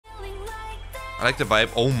I like the vibe.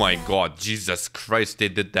 Oh my god, Jesus Christ, they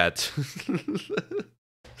did that.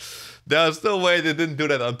 There's no way they didn't do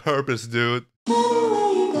that on purpose, dude.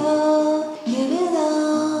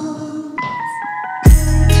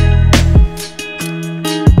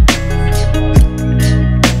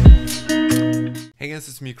 Hey guys,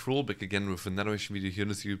 it's me Cruel, back again with another reaction video here on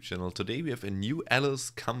this YouTube channel. Today we have a new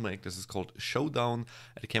Alice comeback. This is called Showdown.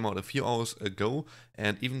 It came out a few hours ago,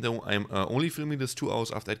 and even though I'm only filming this 2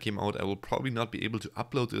 hours after it came out, I will probably not be able to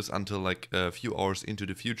upload this until like a few hours into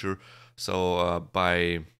the future. So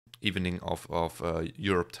by evening of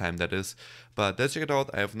Europe time, that is. But let's check it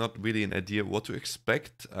out. I have not really an idea what to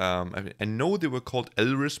expect. I know they were called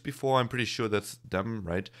Elris before. I'm pretty sure that's them,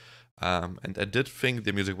 right? And I did think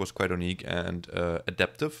the music was quite unique and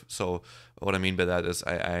adaptive. So what I mean by that is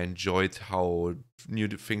I enjoyed how new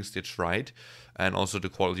things they tried, and also the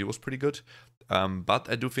quality was pretty good. But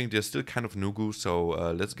I do think they're still kind of nugu, so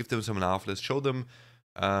let's give them some love. Let's show them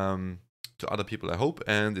to other people, I hope.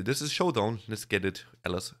 And this is Showdown. Let's get it,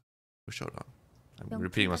 Alice, with Showdown. I'm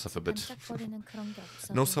repeating myself a bit.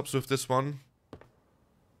 No subs with this one.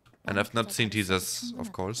 And I've not seen teasers,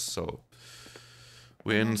 of course, so...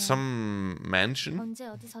 We're in some mansion.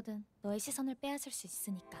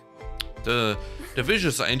 The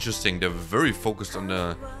visuals are interesting. They're very focused on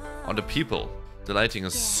the people. The lighting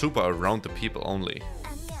is super around the people only.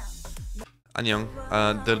 Annyeong.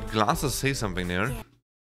 The glasses say something there.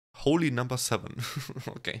 Holy number 7.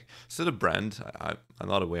 Okay. Is it a brand? I'm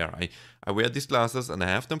not aware. I wear these glasses and I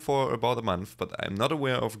have them for about a month, but I'm not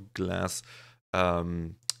aware of glass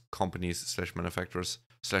companies / manufacturers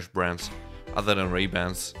 / brands other than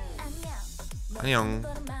Ray-Bans. Annyeong.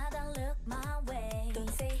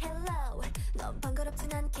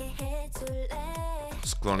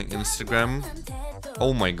 Scrolling Instagram.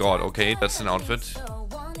 Oh my god, okay, that's an outfit.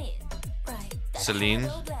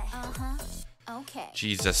 Celine.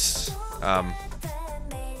 Jesus. I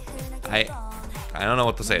don't know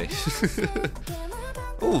what to say.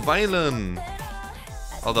 Oh, violin.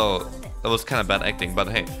 Although that was kind of bad acting, but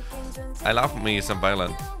hey, I love me some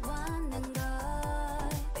violin.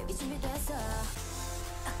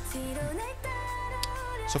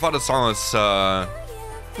 So far the song is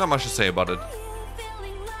not much to say about it.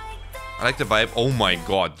 I like the vibe. Oh my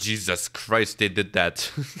god, Jesus Christ, they did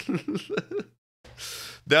that.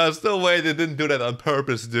 There's no way they didn't do that on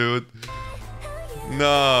purpose, dude.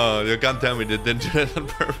 No, you can't tell me they didn't do that on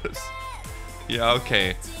purpose. Yeah,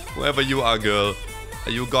 okay. Whoever you are, girl,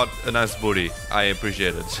 you got a nice booty. I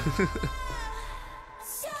appreciate it.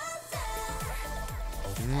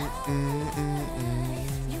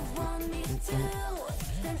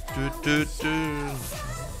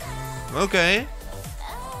 Okay.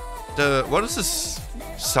 What is this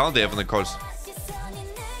sound they have in the chorus?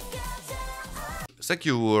 It's like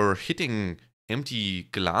you were hitting empty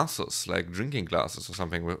glasses, like drinking glasses or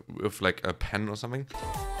something, with like a pen or something.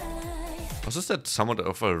 Was this that somewhat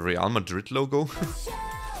of a Real Madrid logo?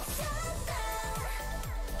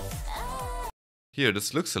 Here,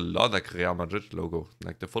 this looks a lot like Real Madrid logo,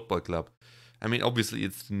 like the football club. I mean, obviously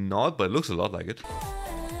it's not, but it looks a lot like it.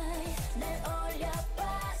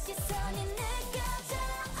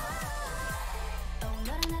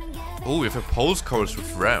 Oh, we have a pulse chorus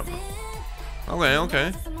with Ram. Okay,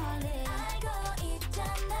 okay.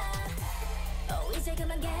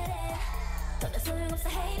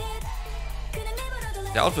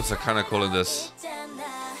 The outfits are kind of cool in this.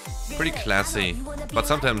 Pretty classy, but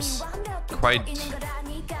sometimes quite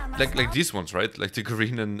like these ones, right? Like the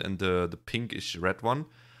green and the pinkish red one.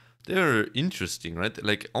 They're interesting, right?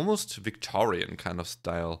 Like almost Victorian kind of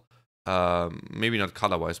style. Maybe not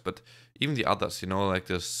color-wise, but even the others, you know, like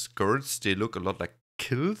the skirts, they look a lot like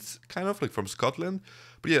kilts, kind of like from Scotland.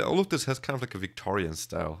 But yeah, all of this has kind of like a Victorian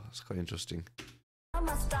style. It's quite interesting.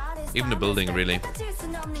 Even the building, really.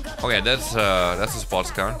 Okay, that's a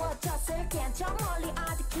sports car.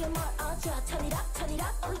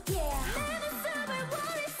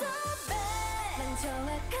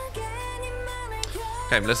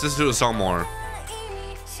 Okay, let's just do the song more.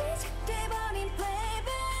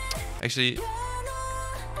 Actually,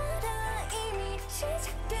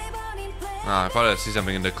 I thought I'd see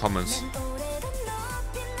something in the comments.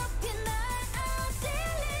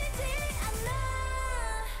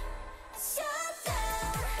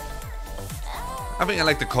 I think I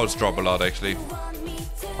like the chorus drop a lot, actually.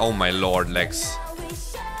 Oh my lord, legs.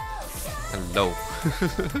 Hello.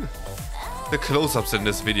 The close-ups in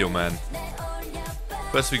this video, man.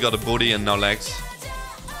 First we got a booty and now legs.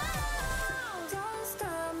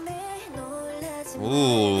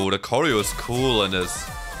 Ooh, the choreo is cool in this.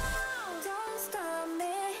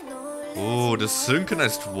 Ooh, the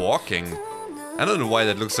synchronized walking. I don't know why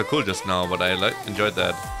that looks so cool just now, but I enjoyed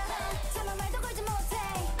that.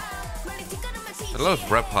 A lot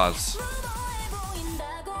of rap parts.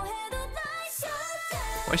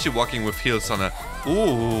 Why is she walking with heels on her?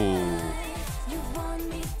 Ooh.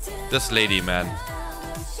 This lady, man.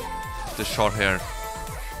 The short hair.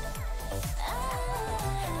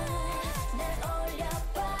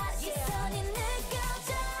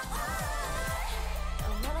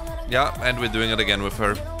 Yeah, and we're doing it again with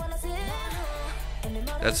her.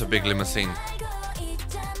 That's a big limousine.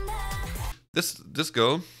 This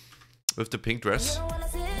girl with the pink dress,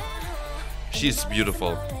 she's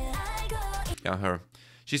beautiful. Yeah, her.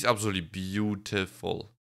 She's absolutely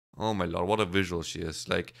beautiful. Oh my lord, what a visual she is.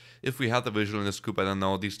 Like, if we had the visual in this group, I don't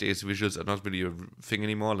know, these days visuals are not really a thing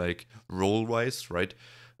anymore, like role-wise, right?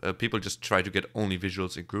 People just try to get only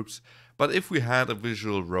visuals in groups. But if we had a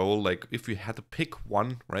visual role, like if we had to pick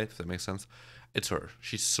one, right, if that makes sense, it's her.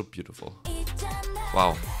 She's so beautiful.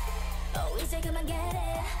 Wow.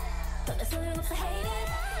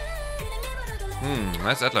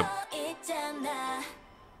 Nice adlib.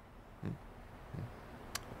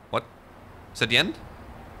 What? Is that the end?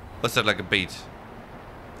 Or is that like a bait?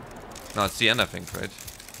 No, it's the end, I think, right?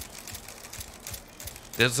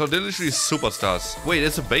 They're literally superstars. Wait,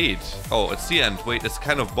 it's a bait. Oh, it's the end. Wait, it's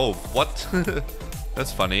kind of both. What?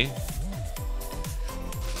 That's funny.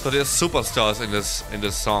 So there's superstars in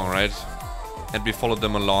this song, right? And we follow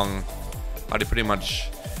them along. Are they pretty much?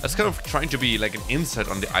 It's kind of trying to be like an insight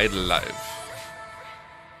on the idol life.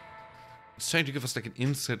 It's trying to give us like an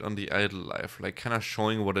insight on the idol life, like kind of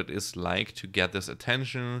showing what it is like to get this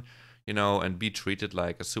attention, you know, and be treated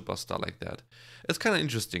like a superstar like that. It's kind of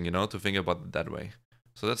interesting, you know, to think about it that way.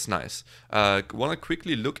 So that's nice. Want to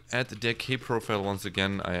quickly look at their K profile once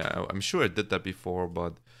again. I'm sure I did that before,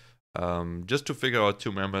 but just to figure out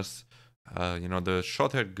two members, you know, the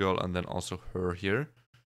short-haired girl and then also her here.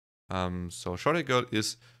 So short-haired girl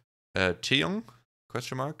is Yukyung,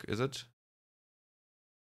 question mark, is it?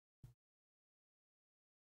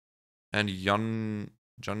 And John,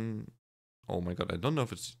 oh my god, I don't know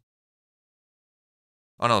if it's...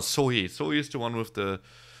 Oh no, Sohee. Sohee is the one with the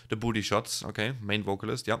booty shots. Okay, main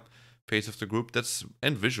vocalist, yep. Face of the group, that's...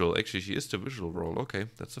 And visual, actually, she is the visual role. Okay,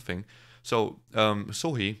 that's the thing. So,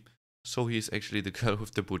 Sohee is actually the girl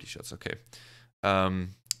with the booty shots, okay.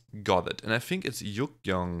 Got it. And I think it's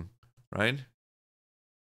Yukyung, right?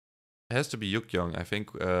 It has to be Yukyung, I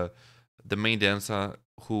think, the main dancer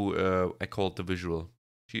who I called the visual.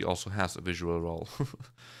 She also has a visual role.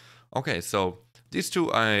 Okay, so these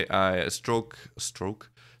two I striked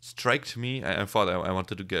me. I thought I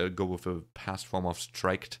wanted to go with a past form of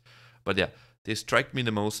striked, but yeah, they striked me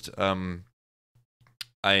the most. What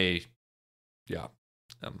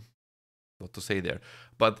to say there?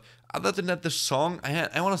 But other than that, the song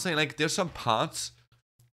I want to say, like, there's some parts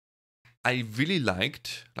I really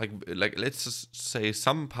liked, like let's just say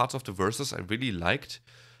some parts of the verses I really liked,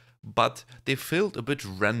 but they felt a bit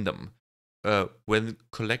random when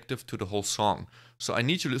collective to the whole song. So I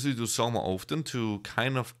need to listen to the song more often to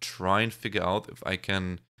kind of try and figure out if I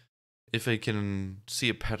can see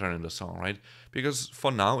a pattern in the song, right? Because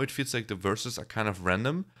for now it feels like the verses are kind of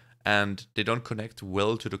random and they don't connect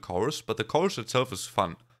well to the chorus, but the chorus itself is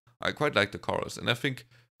fun. I quite like the chorus, and I think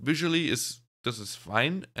visually this is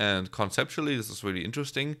fine, and conceptually this is really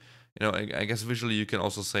interesting. You know, I guess visually you can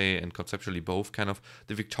also say, and conceptually both, kind of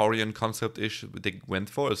the Victorian concept-ish they went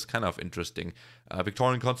for is kind of interesting.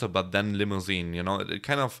 Victorian concept, but then limousine, you know, it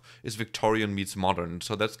kind of is Victorian meets modern,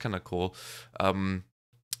 so that's kind of cool.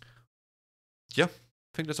 Yeah,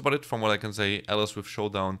 I think that's about it from what I can say. Alice with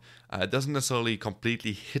Showdown. It doesn't necessarily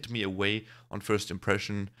completely hit me away on first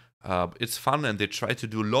impression. It's fun, and they try to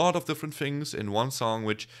do a lot of different things in one song,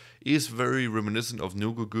 which is very reminiscent of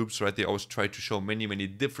nugu groups, right? They always try to show many, many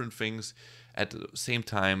different things at the same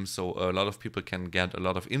time, so a lot of people can get a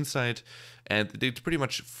lot of insight, and they're pretty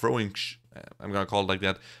much throwing, I'm gonna call it like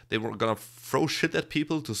that, they were gonna throw shit at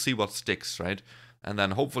people to see what sticks, right? And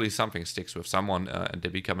then hopefully something sticks with someone and they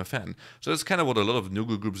become a fan. So that's kind of what a lot of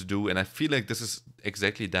nugu groups do, and I feel like this is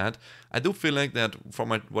exactly that. I do feel like that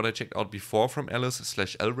from what I checked out before from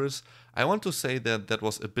Alice/Elvis, I want to say that that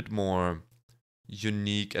was a bit more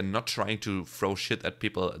unique and not trying to throw shit at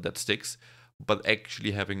people that sticks, but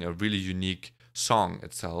actually having a really unique song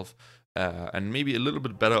itself, and maybe a little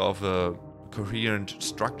bit better of a coherent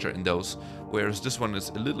structure in those, whereas this one is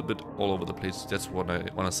a little bit all over the place. That's what I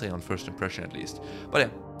want to say on first impression, at least. But yeah,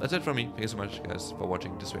 that's it from me. Thanks so much, guys, for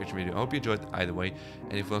watching this reaction video. I hope you enjoyed either way,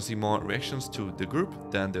 and if you want to see more reactions to the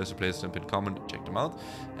group, then there's a playlist in the pinned comment. Check them out,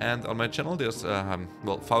 and on my channel there's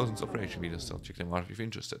well, thousands of reaction videos, so check them out if you're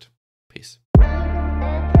interested. Peace.